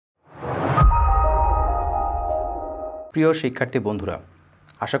প্রিয় শিক্ষার্থী বন্ধুরা,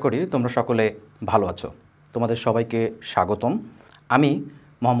 আশা করি তোমরা সকলে ভালো আছো। তোমাদের সবাইকে স্বাগতম। আমি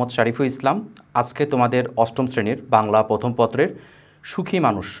মোহাম্মদ শরীফুল ইসলাম। আজকে তোমাদের অষ্টম শ্রেণীর বাংলা প্রথম পত্রের সুখী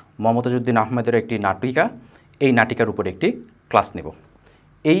মানুষ মমতাজউদ্দিন আহমেদের একটি নাটিকা, এই নাটিকার উপর একটি ক্লাস নেব।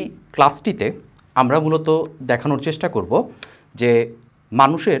 এই ক্লাসটিতে আমরা মূলত দেখানোর চেষ্টা করব যে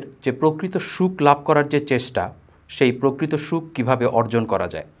মানুষের যে প্রকৃত সুখ লাভ করার যে চেষ্টা, সেই প্রকৃত সুখ কিভাবে অর্জন করা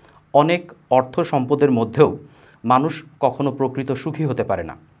যায়। অনেক অর্থ সম্পদের মধ্যেও মানুষ কখনো প্রকৃত সুখী হতে পারে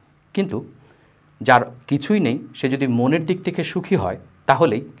না, কিন্তু যার কিছুই নেই সে যদি মনের দিক থেকে সুখী হয়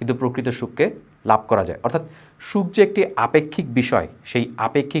তাহলেই কিন্তু প্রকৃত সুখকে লাভ করা যায়। অর্থাৎ সুখ যে একটি আপেক্ষিক বিষয়, সেই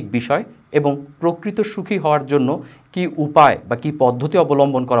আপেক্ষিক বিষয় এবং প্রকৃত সুখী হওয়ার জন্য কি উপায় বা কি পদ্ধতি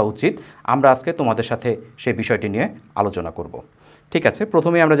অবলম্বন করা উচিত, আমরা আজকে তোমাদের সাথে সেই বিষয়টি নিয়ে আলোচনা করব। ঠিক আছে,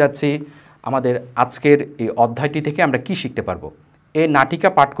 প্রথমে আমরা যাচ্ছি আমাদের আজকের এই অধ্যায়টি থেকে আমরা কি শিখতে পারবো। এই নাটিকা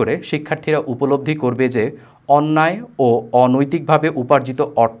পাঠ করে শিক্ষার্থীরা উপলব্ধি করবে যে অন্যায় ও অনৈতিকভাবে উপার্জিত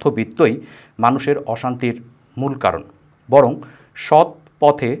অর্থবিত্তই মানুষের অশান্তির মূল কারণ, বরং সৎ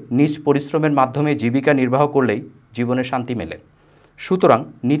পথে নিজ পরিশ্রমের মাধ্যমে জীবিকা নির্বাহ করলেই জীবনে শান্তি মেলে। সুতরাং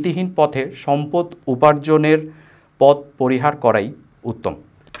নীতিহীন পথে সম্পদ উপার্জনের পথ পরিহার করাই উত্তম।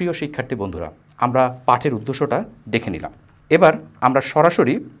 প্রিয় শিক্ষার্থী বন্ধুরা, আমরা পাঠের উদ্দেশ্যটা দেখে নিলাম। এবার আমরা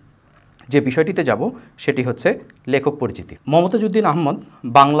সরাসরি যে বিষয়টিতে যাব সেটি হচ্ছে লেখক পরিচিতি। মমতাজউদ্দিন আহমদ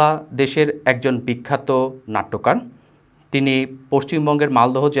বাংলাদেশের একজন বিখ্যাত নাট্যকার। তিনি পশ্চিমবঙ্গের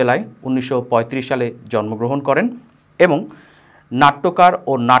মালদহ জেলায় 1935 সালে জন্মগ্রহণ করেন এবং নাট্যকার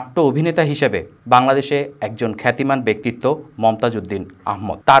ও নাট্য অভিনেতা হিসেবে বাংলাদেশে একজন খ্যাতিমান ব্যক্তিত্ব মমতাজউদ্দিন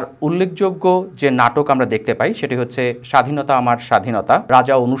আহমদ। তার উল্লেখযোগ্য যে নাটক আমরা দেখতে পাই সেটি হচ্ছে স্বাধীনতা আমার স্বাধীনতা,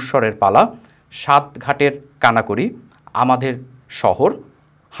 রাজা অনুস্বরের পালা, সাত ঘাটের কানাকড়ি, আমাদের শহর,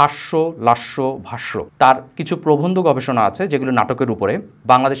 হাস্য লাস্য ভাষ্য। তার কিছু প্রবন্ধ গবেষণা আছে যেগুলো নাটকের উপরে,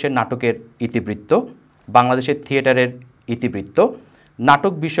 বাংলাদেশের নাটকের ইতিবৃত্ত, বাংলাদেশের থিয়েটারের ইতিবৃত্ত,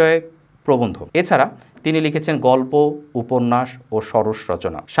 নাটক বিষয়ে প্রবন্ধ। এছাড়া তিনি লিখেছেন গল্প, উপন্যাস ও সরস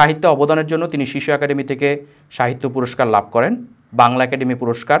রচনা। সাহিত্য অবদানের জন্য তিনি শিশু একাডেমি থেকে সাহিত্য পুরস্কার লাভ করেন, বাংলা একাডেমি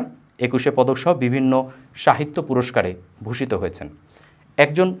পুরস্কার, 21 পদক সহ বিভিন্ন সাহিত্য পুরস্কারে ভূষিত হয়েছেন।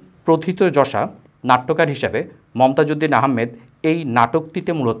 একজন প্রথিতযশা নাট্যকার হিসাবে মমতাজউদ্দিন আহমেদ এই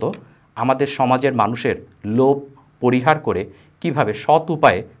নাটকটিতে মূলত আমাদের সমাজের মানুষের লোভ পরিহার করে কিভাবে সৎ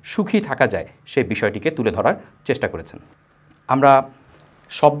উপায়ে সুখী থাকা যায় সেই বিষয়টিকে তুলে ধরার চেষ্টা করেছেন। আমরা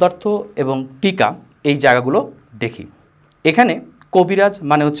শব্দার্থ এবং টিকা এই জায়গাগুলো দেখি। এখানে কবিরাজ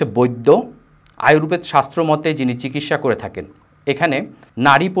মানে হচ্ছে বৈদ্য, আয়ুর্বেদ শাস্ত্র মতে যিনি চিকিৎসা করে থাকেন। এখানে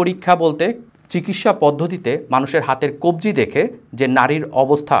নারী পরীক্ষা বলতে চিকিৎসা পদ্ধতিতে মানুষের হাতের কবজি দেখে যে নারীর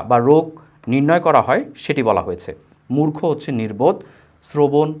অবস্থা বা রোগ নির্ণয় করা হয় সেটি বলা হয়েছে। মূর্খ হচ্ছে নির্বোধ,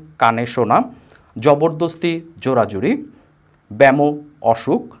 শ্রবণ কানে শোনা, জবরদস্তি জোরাজুরি, ব্যাম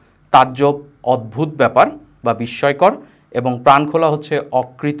অসুখ, তাজ্জব অদ্ভুত ব্যাপার বা বিস্ময়কর, এবং প্রাণখোলা হচ্ছে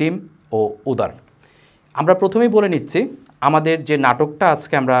অকৃত্রিম ও উদার। আমরা প্রথমেই বলে নিচ্ছি আমাদের যে নাটকটা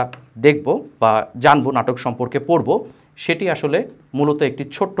আজকে আমরা দেখব বা জানবো, নাটক সম্পর্কে পড়ব, সেটি আসলে মূলত একটি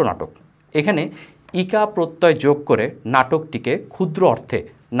ছোট্ট নাটক। এখানে ইকা প্রত্যয় যোগ করে নাটকটিকে ক্ষুদ্র অর্থে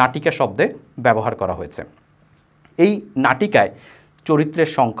নাটিকা শব্দে ব্যবহার করা হয়েছে। এই নাটিকায় চরিত্রের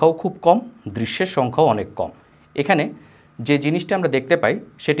সংখ্যাও খুব কম, দৃশ্যের সংখ্যাও অনেক কম। এখানে যে জিনিসটা আমরা দেখতে পাই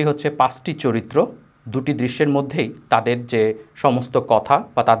সেটি হচ্ছে 5টি চরিত্র, 2টি দৃশ্যের মধ্যেই তাদের যে সমস্ত কথা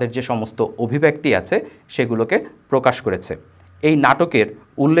বা তাদের যে সমস্ত অভিব্যক্তি আছে সেগুলোকে প্রকাশ করেছে। এই নাটকের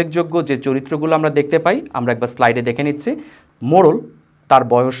উল্লেখযোগ্য যে চরিত্রগুলো আমরা দেখতে পাই আমরা একবার স্লাইডে দেখে নিচ্ছি। মোড়ল, তার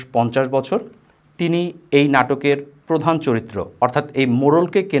বয়স 50 বছর, তিনি এই নাটকের প্রধান চরিত্র, অর্থাৎ এই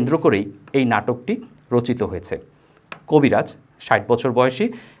মোড়লকে কেন্দ্র করেই এই নাটকটি রচিত হয়েছে। কবিরাজ 60 বছর বয়সী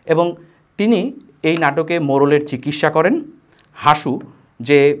এবং তিনি এই নাটকে মোড়লের চিকিৎসা করেন। হাসু,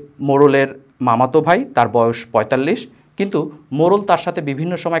 যে মোড়লের মামাতো ভাই, তার বয়স 45, কিন্তু মোড়ল তার সাথে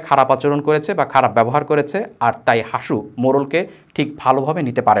বিভিন্ন সময় খারাপ আচরণ করেছে বা খারাপ ব্যবহার করেছে, আর তাই হাসু মোড়লকে ঠিক ভালোভাবে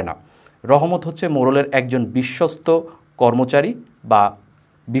নিতে পারে না। রহমত হচ্ছে মোড়লের একজন বিশ্বস্ত কর্মচারী বা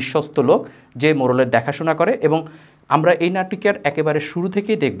বিশ্বস্ত লোক যে মোড়লের দেখাশোনা করে, এবং আমরা এই নাটকের একেবারে শুরু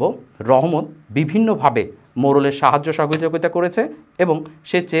থেকেই দেখব রহমত বিভিন্নভাবে মোড়লের সাহায্য সহযোগিতা করেছে এবং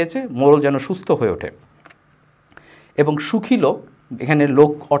সে চেয়েছে মোড়ল যেন সুস্থ হয়ে ওঠে। এবং সুখী লোক, এখানে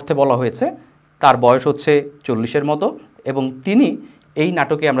লোক অর্থে বলা হয়েছে, তার বয়স হচ্ছে 40-এর মতো, এবং তিনি এই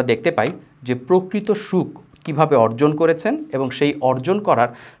নাটকে আমরা দেখতে পাই যে প্রকৃত সুখ কিভাবে অর্জন করেছেন এবং সেই অর্জন করার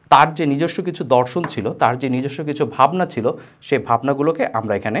তার যে নিজস্ব কিছু দর্শন ছিল, তার যে নিজস্ব কিছু ভাবনা ছিল, সেই ভাবনাগুলোকে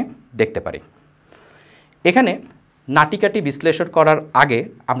আমরা এখানে দেখতে পারি। এখানে নাটিকাটি বিশ্লেষণ করার আগে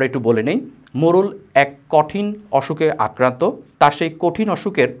আমরা একটু বলে নেই, মোড়ল এক কঠিন অসুখে আক্রান্ত, তার সেই কঠিন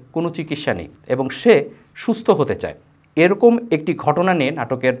অসুখের কোনো চিকিৎসা নেই এবং সে সুস্থ হতে চায়, এরকম একটি ঘটনা নিয়ে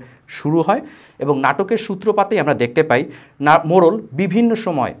নাটকের শুরু হয় এবং নাটকের সূত্রপাতেই আমরা দেখতে পাই মোড়ল বিভিন্ন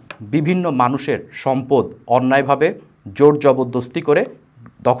সময় বিভিন্ন মানুষের সম্পদ অন্যায়ভাবে জোর জবরদস্তি করে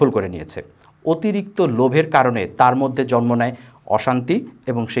দখল করে নিয়েছে। অতিরিক্ত লোভের কারণে তার মধ্যে জন্ম নেয় অশান্তি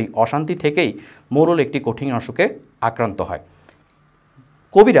এবং সেই অশান্তি থেকেই মোড়ল একটি কঠিন অসুখে আক্রান্ত হয়।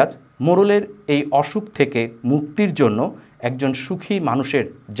 কবিরাজ মোড়লের এই অসুখ থেকে মুক্তির জন্য একজন সুখী মানুষের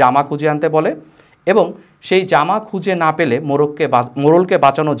জামা খুঁজে আনতে বলে এবং সেই জামা খুঁজে না পেলে মোড়লকে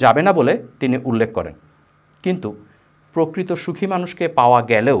বাঁচানো যাবে না বলে তিনি উল্লেখ করেন। কিন্তু প্রকৃত সুখী মানুষকে পাওয়া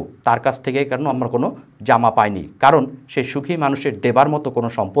গেলেও তার কাছ থেকে কেন আমরা কোনো জামা পাইনি, কারণ সেই সুখী মানুষের দেবার মতো কোনো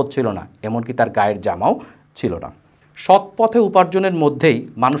সম্পদ ছিল না, এমনকি তার গায়ের জামাও ছিল না। সৎ পথে উপার্জনের মধ্যেই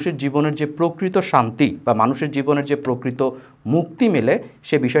মানুষের জীবনের যে প্রকৃত শান্তি বা মানুষের জীবনের যে প্রকৃত মুক্তি মেলে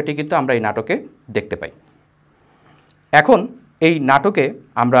সে বিষয়টি কিন্তু আমরা এই নাটকে দেখতে পাই। এখন এই নাটকে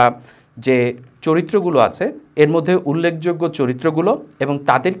আমরা যে চরিত্রগুলো আছে এর মধ্যে উল্লেখযোগ্য চরিত্রগুলো এবং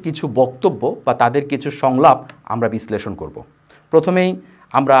তাদের কিছু বক্তব্য বা তাদের কিছু সংলাপ আমরা বিশ্লেষণ করব। প্রথমেই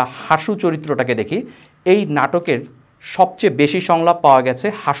আমরা হাসু চরিত্রটাকে দেখি। এই নাটকের সবচেয়ে বেশি সংলাপ পাওয়া গেছে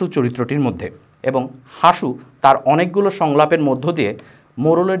হাসু চরিত্রটির মধ্যে এবং হাসু তার অনেকগুলো সংলাপের মধ্য দিয়ে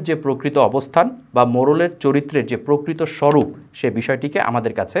মোড়লের যে প্রকৃত অবস্থান বা মোড়লের চরিত্রের যে প্রকৃত স্বরূপ সে বিষয়টিকে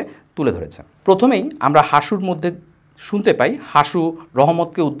আমাদের কাছে তুলে ধরেছে। প্রথমেই আমরা হাসুর মধ্যে শুনতে পাই হাসু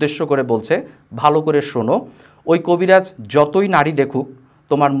রহমতকে উদ্দেশ্য করে বলছে, ভালো করে শোনো, ওই কবিরাজ যতই নারী দেখুক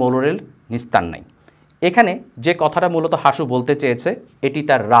তোমার মোড়লের নিস্তার নাই। এখানে যে কথাটা মূলত হাসু বলতে চেয়েছে এটি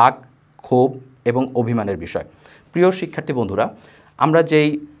তার রাগ, ক্ষোভ এবং অভিমানের বিষয়। প্রিয় শিক্ষার্থী বন্ধুরা, আমরা যেই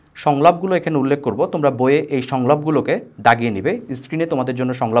সংলাপগুলো এখানে উল্লেখ করব তোমরা বইয়ে এই সংলাপগুলোকে দাগিয়ে নিবে। স্ক্রিনে তোমাদের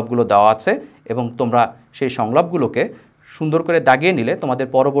জন্য সংলাপগুলো দেওয়া আছে এবং তোমরা সেই সংলাপগুলোকে সুন্দর করে দাগিয়ে নিলে তোমাদের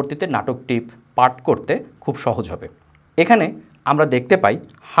পরবর্তীতে নাটকটি পাঠ করতে খুব সহজ হবে। এখানে আমরা দেখতে পাই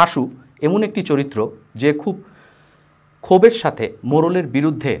হাসু এমন একটি চরিত্র যে খুব ক্ষোভের সাথে মোড়লের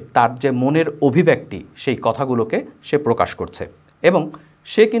বিরুদ্ধে তার যে মনের অভিব্যক্তি সেই কথাগুলোকে সে প্রকাশ করছে এবং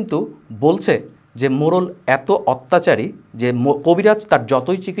সে কিন্তু বলছে যে মোড়ল এত অত্যাচারী যে কবিরাজ তার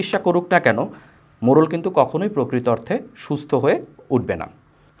যতই চিকিৎসা করুক না কেন মোড়ল কিন্তু কখনোই প্রকৃত অর্থে সুস্থ হয়ে উঠবে না।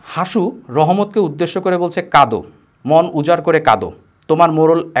 হাসু রহমতকে উদ্দেশ্য করে বলছে, কাঁদো, মন উজাড় করে কাঁদো, তোমার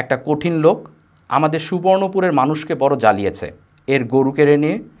মোড়ল একটা কঠিন লোক, আমাদের সুবর্ণপুরের মানুষকে বড় জ্বালিয়েছে, এর গরু কেড়ে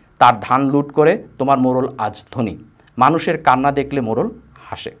নিয়ে তার ধান লুট করে তোমার মোড়ল আজ ধনী, মানুষের কান্না দেখলে মোড়ল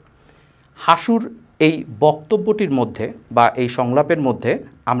হাসে। হাসুর এই বক্তব্যটির মধ্যে বা এই সংলাপের মধ্যে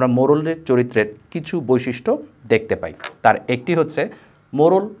আমরা মোড়লের চরিত্রের কিছু বৈশিষ্ট্য দেখতে পাই। তার একটি হচ্ছে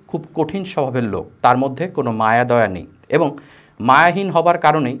মোড়ল খুব কঠিন স্বভাবের লোক, তার মধ্যে কোনো মায়া দয়া নেই এবং মায়াহীন হবার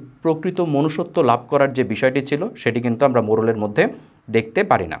কারণেই প্রকৃত মনুষ্যত্ব লাভ করার যে বিষয়টি ছিল সেটি কিন্তু আমরা মোড়লের মধ্যে দেখতে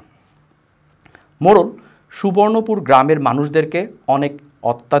পারি না। মোড়ল সুবর্ণপুর গ্রামের মানুষদেরকে অনেক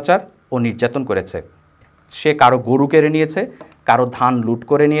অত্যাচার ও নির্যাতন করেছে। সে কারো গরু কেড়ে নিয়েছে, কারো ধান লুট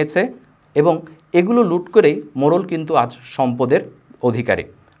করে নিয়েছে এবং এগুলো লুট করেই মোড়ল কিন্তু আজ সম্পদের অধিকারী।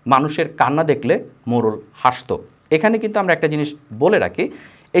 মানুষের কান্না দেখলে মোড়ল হাসত। এখানে কিন্তু আমরা একটা জিনিস বলে রাখি,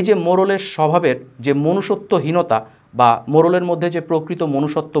 এই যে মোড়লের স্বভাবের যে মনুষ্যত্বহীনতা বা মোড়লের মধ্যে যে প্রকৃত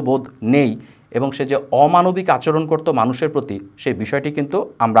মনুষ্যত্ববোধ নেই এবং সে যে অমানবিক আচরণ করত মানুষের প্রতি সেই বিষয়টি কিন্তু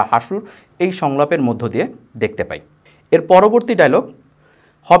আমরা হাসুর এই সংলাপের মধ্য দিয়ে দেখতে পাই। এর পরবর্তী ডায়লগ,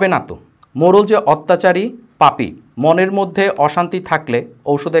 হবে না তো, মোড়ল যে অত্যাচারী পাপী, মনের মধ্যে অশান্তি থাকলে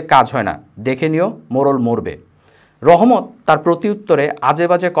ঔষধে কাজ হয় না, দেখে নিও মোড়ল মরবে। রহমত তার প্রতি উত্তরে আজে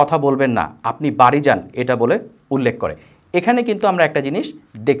বাজে কথা বলবেন না, আপনি বাড়ি যান, এটা বলে উল্লেখ করে। এখানে কিন্তু আমরা একটা জিনিস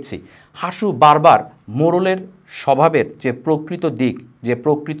দেখছি, হাসু বারবার মোড়লের স্বভাবের যে প্রকৃত দিক, যে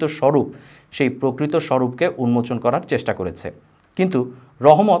প্রকৃত স্বরূপ, সেই প্রকৃত স্বরূপকে উন্মোচন করার চেষ্টা করেছে। কিন্তু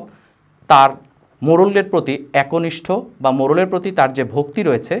রহমত তার মোড়লের প্রতি একনিষ্ঠ বা মোড়লের প্রতি তার যে ভক্তি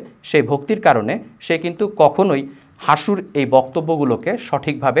রয়েছে সেই ভক্তির কারণে সে কিন্তু কখনোই হাসুর এই বক্তব্যগুলোকে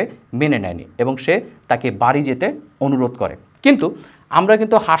সঠিকভাবে মেনে নেয়নি এবং সে তাকে বাড়ি যেতে অনুরোধ করে। কিন্তু আমরা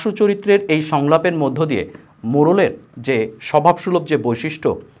কিন্তু হাসু চরিত্রের এই সংলাপের মধ্য দিয়ে মোড়লের যে স্বভাবসুলভ যে বৈশিষ্ট্য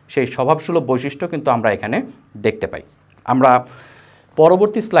সেই স্বভাবসুলভ বৈশিষ্ট্য কিন্তু আমরা এখানে দেখতে পাই। আমরা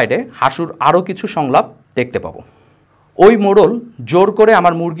পরবর্তী স্লাইডে হাসুর আরও কিছু সংলাপ দেখতে পাবো। ওই মোড়ল জোর করে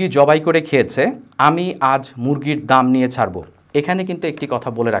আমার মুরগি জবাই করে খেয়েছে, আমি আজ মুরগির দাম নিয়ে ছাড়ব। এখানে কিন্তু একটি কথা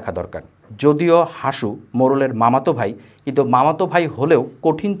বলে রাখা দরকার, যদিও হাসু মোড়লের মামাতো ভাই, কিন্তু মামাতো ভাই হলেও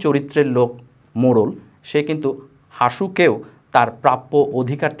কঠিন চরিত্রের লোক মোড়ল, সে কিন্তু হাসুকেও তার প্রাপ্য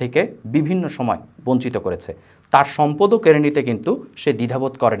অধিকার থেকে বিভিন্ন সময় বঞ্চিত করেছে। তার সম্পদও কেড়ে নিতে কিন্তু সে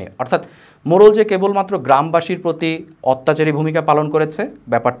দ্বিধাবোধ করেনি। অর্থাৎ মোড়ল যে কেবলমাত্র গ্রামবাসীর প্রতি অত্যাচারী ভূমিকা পালন করেছে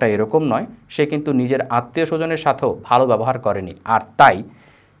ব্যাপারটা এরকম নয়, সে কিন্তু নিজের আত্মীয় স্বজনের সাথেও ভালো ব্যবহার করেনি। আর তাই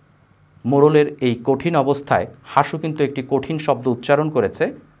মোড়লের এই কঠিন অবস্থায় হাসু কিন্তু একটি কঠিন শব্দ উচ্চারণ করেছে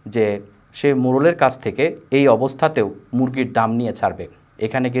যে সে মোড়লের কাছ থেকে এই অবস্থাতেও মুরগির দাম নিয়ে ছাড়বে।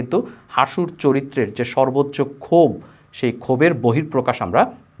 এখানে কিন্তু হাসুর চরিত্রের যে সর্বোচ্চ ক্ষোভ, সেই ক্ষোভের বহিঃপ্রকাশ আমরা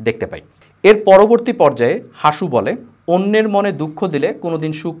দেখতে পাই। এর পরবর্তী পর্যায়ে হাসু বলে, অন্যের মনে দুঃখ দিলে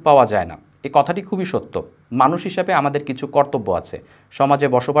কোনোদিন সুখ পাওয়া যায় না। এই কথাটি খুবই সত্য। মানুষ হিসাবে আমাদের কিছু কর্তব্য আছে। সমাজে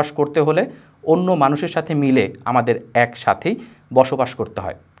বসবাস করতে হলে অন্য মানুষের সাথে মিলে আমাদের একসাথেই বসবাস করতে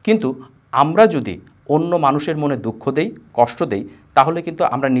হয়। কিন্তু আমরা যদি অন্য মানুষের মনে দুঃখ দেই, কষ্ট দেই, তাহলে কিন্তু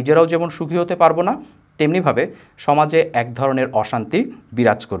আমরা নিজেরাও যেমন সুখী হতে পারবো না, তেমনিভাবে সমাজে এক ধরনের অশান্তি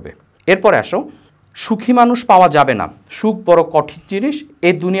বিরাজ করবে। এরপরে আসো, সুখী মানুষ পাওয়া যাবে না, সুখ বড় কঠিন জিনিস।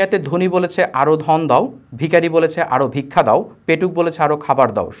 এই দুনিয়াতে ধনী বলেছে আরও ধন দাও, ভিখারি বলেছে আরও ভিক্ষা দাও, পেটুক বলেছে আরও খাবার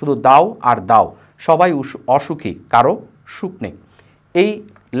দাও, শুধু দাও আর দাও, সবাই অসুখী, কারো সুখ নেই। এই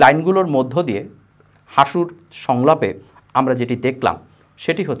লাইনগুলোর মধ্য দিয়ে হাসুর সংলাপে আমরা যেটি দেখলাম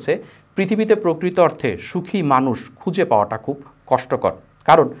সেটি হচ্ছে, পৃথিবীতে প্রকৃত অর্থে সুখী মানুষ খুঁজে পাওয়াটা খুব কষ্টকর।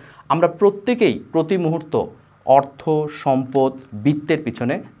 কারণ আমরা প্রত্যেকেই প্রতি মুহূর্ত অর্থ, সম্পদ, বিত্তের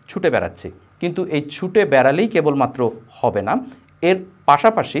পিছনে ছুটে বেড়াচ্ছি। কিন্তু এই ছুটে বেড়ালেই কেবলমাত্র হবে না, এর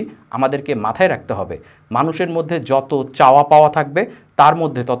পাশাপাশি আমাদেরকে মাথায় রাখতে হবে, মানুষের মধ্যে যত চাওয়া পাওয়া থাকবে তার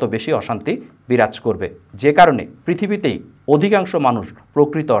মধ্যে তত বেশি অশান্তি বিরাজ করবে। যে কারণে পৃথিবীতেই অধিকাংশ মানুষ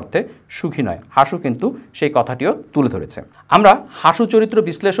প্রকৃত অর্থে সুখী নয়। হাসু কিন্তু সেই কথাটিও তুলে ধরেছে। আমরা হাসু চরিত্র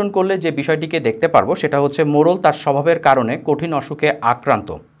বিশ্লেষণ করলে যে বিষয়টিকে দেখতে পারবো সেটা হচ্ছে, মোড়ল তার স্বভাবের কারণে কঠিন অসুখে আক্রান্ত।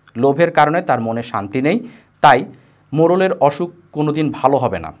 লোভের কারণে তার মনে শান্তি নেই, তাই মোড়লের অসুখ কোনোদিন ভালো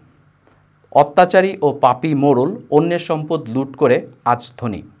হবে না। অত্যাচারী ও পাপী মোড়ল অন্যের সম্পদ লুট করে আজ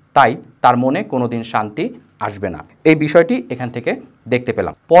ধনী, তাই তার মনে কোনোদিন শান্তি আসবে না। এই বিষয়টি এখান থেকে দেখতে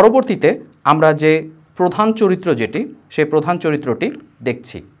পেলাম। পরবর্তীতে আমরা যে প্রধান চরিত্র যেটি, সেই প্রধান চরিত্রটি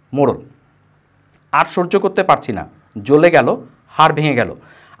দেখছি মোড়ল। আর সহ্য করতে পারছি না, জ্বলে গেল, হাড় ভেঙে গেল,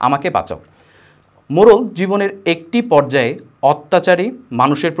 আমাকে বাঁচাও। মোড়ল জীবনের একটি পর্যায়ে অত্যাচারী,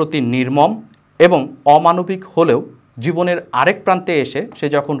 মানুষের প্রতি নির্মম এবং অমানবিক হলেও জীবনের আরেক প্রান্তে এসে সে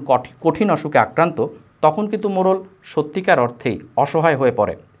যখন কঠিন অসুখে আক্রান্ত, তখন কিন্তু মোড়ল সত্যিকার অর্থেই অসহায় হয়ে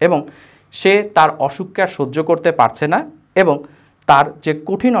পড়ে এবং সে তার অসুখকে আর সহ্য করতে পারছে না এবং তার যে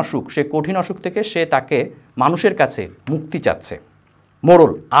কঠিন অসুখ, সে কঠিন অসুখ থেকে সে তাকে মানুষের কাছে মুক্তি চাচ্ছে।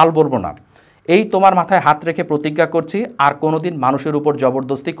 মোড়ল, আল বলবো না, এই তোমার মাথায় হাত রেখে প্রতিজ্ঞা করছি আর কোনোদিন মানুষের উপর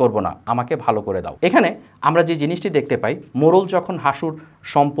জবরদস্তি করব না, আমাকে ভালো করে দাও। এখানে আমরা যে জিনিসটি দেখতে পাই, মোড়ল যখন হাসুর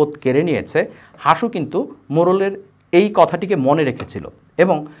সম্পদ কেড়ে নিয়েছে, হাসু কিন্তু মোড়লের এই কথাটিকে মনে রেখেছিল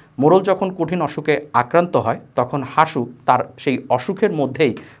এবং মোড়ল যখন কঠিন অসুখে আক্রান্ত হয় তখন হাসু তার সেই অসুখের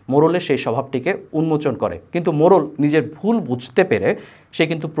মধ্যেই মোড়লের সেই স্বভাবটিকে উন্মোচন করে। কিন্তু মোড়ল নিজের ভুল বুঝতে পেরে সে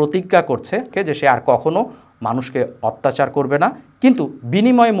কিন্তু প্রতিজ্ঞা করছে যে সে আর কখনো মানুষকে অত্যাচার করবে না। কিন্তু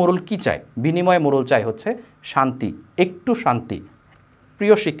বিনিময়ে মোড়ল কি চায়? বিনিময়ে মোড়ল চায় হচ্ছে শান্তি, একটু শান্তি।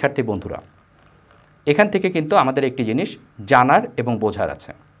 প্রিয় শিক্ষার্থী বন্ধুরা, এখান থেকে কিন্তু আমাদের একটি জিনিস জানার এবং বোঝার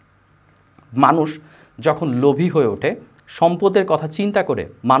আছে। মানুষ যখন লোভী হয়ে ওঠে, সম্পদের কথা চিন্তা করে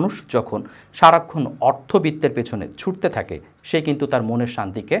মানুষ যখন সারাক্ষণ অর্থবিত্তের পেছনে ছুটতে থাকে, সে কিন্তু তার মনের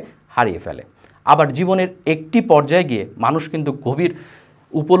শান্তিকে হারিয়ে ফেলে। আবার জীবনের একটি পর্যায়ে গিয়ে মানুষ কিন্তু গভীর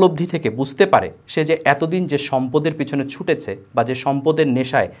উপলব্ধি থেকে বুঝতে পারে সে যে এতদিন যে সম্পদের পিছনে ছুটেছে বা যে সম্পদের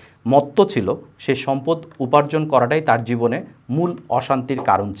নেশায় মত্ত ছিল, সে সম্পদ উপার্জন করাটাই তার জীবনে মূল অশান্তির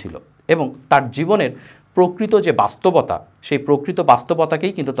কারণ ছিল এবং তার জীবনের প্রকৃত যে বাস্তবতা, সেই প্রকৃত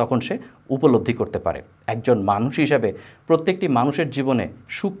বাস্তবতাকেই কিন্তু তখন সে উপলব্ধি করতে পারে। একজন মানুষ হিসাবে প্রত্যেকটি মানুষের জীবনে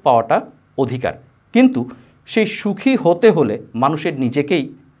সুখ পাওয়াটা অধিকার, কিন্তু সেই সুখী হতে হলে মানুষের নিজেকেই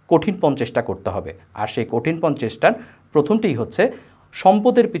কঠিনপণ চেষ্টা করতে হবে। আর সেই কঠিনপণ চেষ্টার প্রথমটি হচ্ছে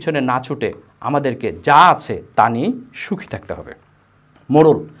সম্পদের পিছনে না ছুটে আমাদেরকে যা আছে তা নিয়েই সুখী থাকতে হবে।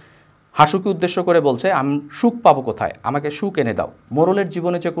 মোড়ল হাসুকে উদ্দেশ্য করে বলছে, আমি সুখ পাবো কোথায়, আমাকে সুখ এনে দাও। মোড়লের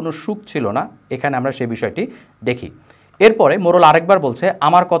জীবনে যে কোনো সুখ ছিল না, এখানে আমরা সেই বিষয়টি দেখি। এরপরে মোড়ল আরেকবার বলছে,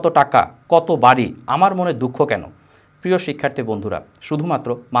 আমার কত টাকা, কত বাড়ি, আমার মনে দুঃখ কেন? প্রিয় শিক্ষার্থী বন্ধুরা, শুধুমাত্র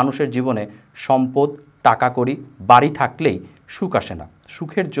মানুষের জীবনে সম্পদ, টাকা কড়ি, বাড়ি থাকলেই সুখ আসে না।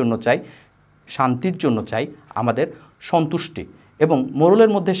 সুখের জন্য চাই, শান্তির জন্য চাই আমাদের সন্তুষ্টি, এবং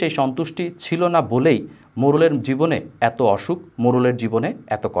মোড়লের মধ্যে সেই সন্তুষ্টি ছিল না বলেই মোড়লের জীবনে এত অসুখ, মোড়লের জীবনে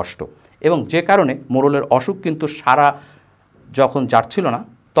এত কষ্ট। এবং যে কারণে মোড়লের অসুখ কিন্তু সারা যখন যাচ্ছিল না,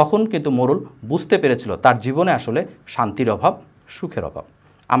 তখন কিন্তু মোড়ল বুঝতে পেরেছিল তার জীবনে আসলে শান্তির অভাব, সুখের অভাব।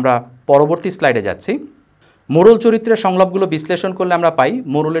 আমরা পরবর্তী স্লাইডে যাচ্ছি। মোড়ল চরিত্রের সংলাপগুলো বিশ্লেষণ করলে আমরা পাই,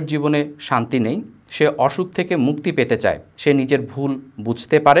 মোড়লের জীবনে শান্তি নেই, সে অসুখ থেকে মুক্তি পেতে চায়, সে নিজের ভুল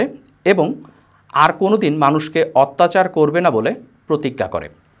বুঝতে পারে এবং আর কোনোদিন মানুষকে অত্যাচার করবে না বলে প্রতিজ্ঞা করে।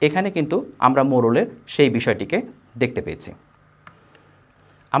 এখানে কিন্তু আমরা মোড়লের সেই বিষয়টিকে দেখতে পেয়েছি।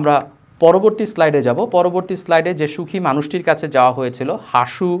 আমরা পরবর্তী স্লাইডে যাব। পরবর্তী স্লাইডে যে সুখী মানুষটির কাছে যাওয়া হয়েছিল,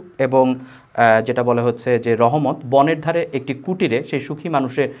 হাসু এবং যেটা বলা হচ্ছে যে রহমত বনের ধারে একটি কুটিরে সেই সুখী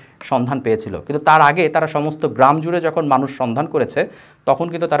মানুষের সন্ধান পেয়েছিল, কিন্তু তার আগে তারা সমস্ত গ্রাম জুড়ে যখন মানুষ সন্ধান করেছে তখন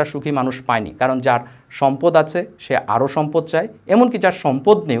কিন্তু তারা সুখী মানুষ পায়নি। কারণ যার সম্পদ আছে সে আরও সম্পদ চায়, এমনকি যার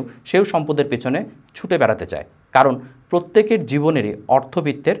সম্পদ নেই সেও সম্পদের পেছনে ছুটে বেড়াতে চায়। কারণ প্রত্যেকের জীবনেরই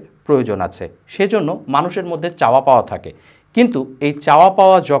অর্থবিত্তের প্রয়োজন আছে, সেজন্য মানুষের মধ্যে চাওয়া পাওয়া থাকে। কিন্তু এই চাওয়া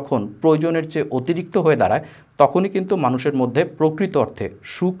পাওয়া যখন প্রয়োজনের চেয়ে অতিরিক্ত হয়ে দাঁড়ায় তখনই কিন্তু মানুষের মধ্যে প্রকৃত অর্থে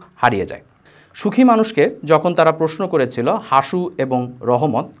সুখ হারিয়ে যায়। সুখী মানুষকে যখন তারা প্রশ্ন করেছিল, হাসু এবং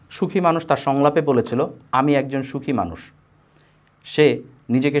রহমত, সুখী মানুষ তার সংলাপে বলেছিল, আমি একজন সুখী মানুষ। সে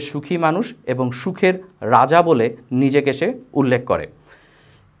নিজেকে সুখী মানুষ এবং সুখের রাজা বলে নিজেকে সে উল্লেখ করে।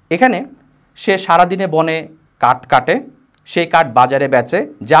 এখানে সে সারাদিনে বনে কাঠ কাটে, সেই কাঠ বাজারে বেচে,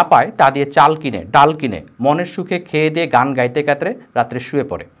 যা পায় তা দিয়ে চাল কিনে, ডাল কিনে, মনের সুখে খেয়ে দিয়ে গান গাইতে গাইতে রাত্রে শুয়ে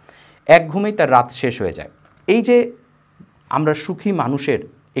পড়ে। এক ঘুমেই তার রাত শেষ হয়ে যায়। এই যে আমরা সুখী মানুষের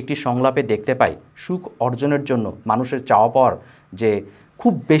একটি সংলাপে দেখতে পাই, সুখ অর্জনের জন্য মানুষের চাওয়া পাওয়ার যে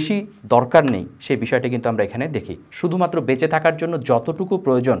খুব বেশি দরকার নেই, সেই বিষয়টা কিন্তু আমরা এখানে দেখি। শুধুমাত্র বেঁচে থাকার জন্য যতটুকু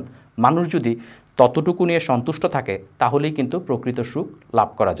প্রয়োজন মানুষ যদি ততটুকু নিয়ে সন্তুষ্ট থাকে তাহলেই কিন্তু প্রকৃত সুখ লাভ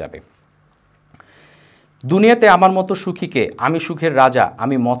করা যাবে। দুনিয়াতে আমার মতো সুখীকে, আমি সুখের রাজা,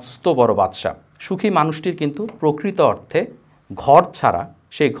 আমি মস্ত বড় বাদশা। সুখী মানুষটির কিন্তু প্রকৃত অর্থে ঘর ছাড়া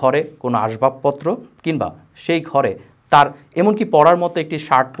সেই ঘরে কোনো আসবাবপত্র কিংবা সেই ঘরে তার এমনকি পরার মতো একটি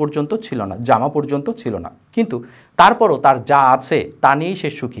শার্ট পর্যন্ত ছিল না, জামা পর্যন্ত ছিল না, কিন্তু তারপরও তার যা আছে তা নিয়েই সে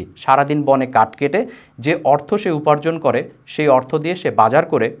সুখী। সারাদিন বনে কাঠ কেটে যে অর্থ সে উপার্জন করে সেই অর্থ দিয়ে সে বাজার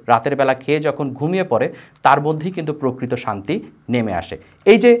করে রাতের বেলা খেয়ে যখন ঘুমিয়ে পড়ে তার মধ্যেই কিন্তু প্রকৃত শান্তি নেমে আসে।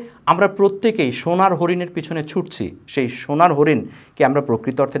 এই যে আমরা প্রত্যেকেই সোনার হরিণের পিছনে ছুটছি, সেই সোনার হরিণকে আমরা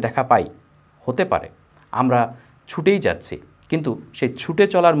প্রকৃত অর্থে দেখা পাই? হতে পারে আমরা ছুটেই যাচ্ছি, কিন্তু সেই ছুটে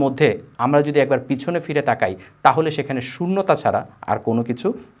চলার মধ্যে আমরা যদি একবার পিছনে ফিরে তাকাই তাহলে সেখানে শূন্যতা ছাড়া আর কোনো কিছু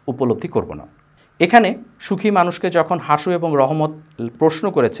উপলব্ধি করব না। এখানে সুখী মানুষকে যখন হাসু এবং রহমত প্রশ্ন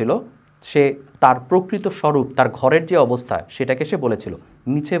করেছিল, সে তার প্রকৃত স্বরূপ, তার ঘরের যে অবস্থা সেটাকে সে বলেছিল,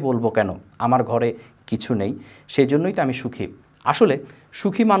 মিছে বলবো কেন, আমার ঘরে কিছু নেই, সেই জন্যই তো আমি সুখী। আসলে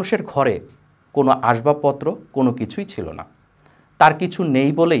সুখী মানুষের ঘরে কোনো আসবাবপত্র কোনো কিছুই ছিল না। তার কিছু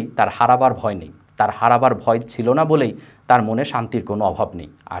নেই বলেই তার হারাবার ভয় নেই, তার হারাবার ভয় ছিল না বলেই তার মনে শান্তির কোনো অভাব নেই,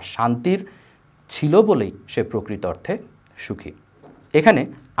 আর শান্তির ছিল বলেই সে প্রকৃত অর্থে সুখী। এখানে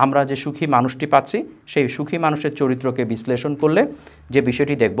আমরা যে সুখী মানুষটি পাচ্ছি, সেই সুখী মানুষের চরিত্রকে বিশ্লেষণ করলে যে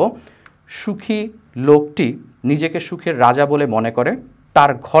বিষয়টি দেখব, সুখী লোকটি নিজেকে সুখের রাজা বলে মনে করে,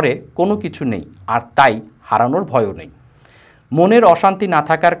 তার ঘরে কোনো কিছু নেই আর তাই হারানোর ভয়ও নেই। মনের অশান্তি না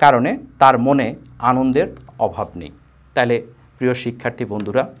থাকার কারণে তার মনে আনন্দের অভাব নেই। তাহলে প্রিয় শিক্ষার্থী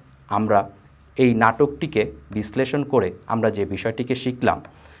বন্ধুরা, আমরা এই নাটকটিকে বিশ্লেষণ করে আমরা যে বিষয়টিকে শিখলাম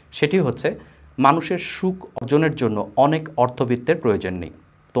সেটি হচ্ছে, মানুষের সুখ অর্জনের জন্য অনেক অর্থবিত্তের প্রয়োজন নেই।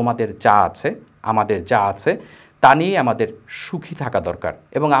 তোমাদের যা আছে, আমাদের যা আছে তা নিয়ে আমাদের সুখী থাকা দরকার,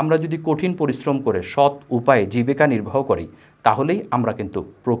 এবং আমরা যদি কঠিন পরিশ্রম করে সৎ উপায়ে জীবিকা নির্বাহ করি তাহলেই আমরা কিন্তু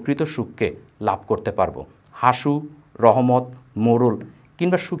প্রকৃত সুখকে লাভ করতে পারবো। হাসু, রহমত, মোরল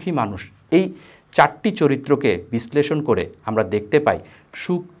কিংবা সুখী মানুষ, এই চারটি চরিত্রকে বিশ্লেষণ করে আমরা দেখতে পাই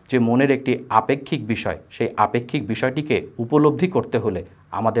সুখ যে মনের একটি আপেক্ষিক বিষয়, সেই আপেক্ষিক বিষয়টিকে উপলব্ধি করতে হলে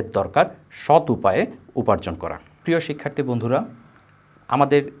আমাদের দরকার সৎ উপায়ে উপার্জন করা। প্রিয় শিক্ষার্থী বন্ধুরা,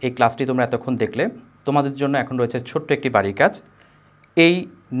 আমাদের এই ক্লাসটি তোমরা এতক্ষণ দেখলে, তোমাদের জন্য এখন রয়েছে ছোট্ট একটি বাড়ির কাজ। এই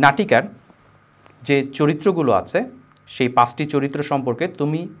নাটিকার যে চরিত্রগুলো আছে সেই 5টি চরিত্র সম্পর্কে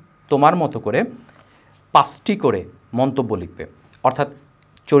তুমি তোমার মতো করে 5টি করে মন্তব্য লিখবে, অর্থাৎ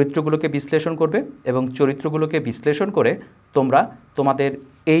চরিত্রগুলোকে বিশ্লেষণ করবে এবং চরিত্রগুলোকে বিশ্লেষণ করে তোমরা তোমাদের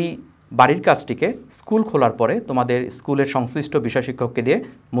এই বাড়ির কাজটিকে স্কুল খোলার পরে তোমাদের স্কুলের সংশ্লিষ্ট বিষয় শিক্ষককে দিয়ে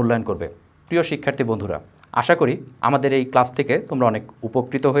মূল্যায়ন করবে। প্রিয় শিক্ষার্থী বন্ধুরা, আশা করি আমাদের এই ক্লাস থেকে তোমরা অনেক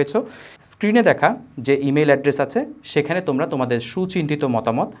উপকৃত হয়েছো। স্ক্রিনে দেখা যে ইমেল অ্যাড্রেস আছে সেখানে তোমরা তোমাদের সুচিন্তিত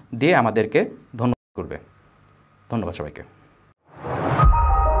মতামত দিয়ে আমাদেরকে ধন্যবাদ করবে। ধন্যবাদ সবাইকে।